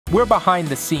We're behind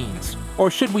the scenes,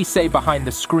 or should we say behind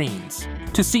the screens,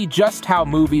 to see just how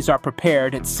movies are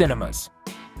prepared at cinemas.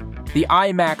 The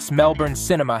IMAX Melbourne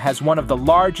cinema has one of the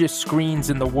largest screens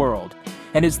in the world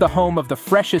and is the home of the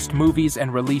freshest movies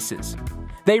and releases.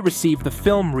 They receive the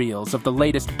film reels of the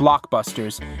latest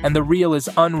blockbusters, and the reel is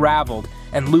unraveled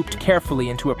and looped carefully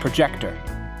into a projector.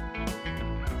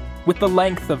 With the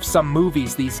length of some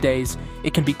movies these days,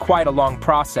 it can be quite a long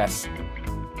process.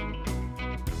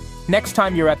 Next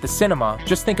time you're at the cinema,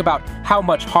 just think about how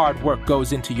much hard work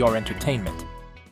goes into your entertainment.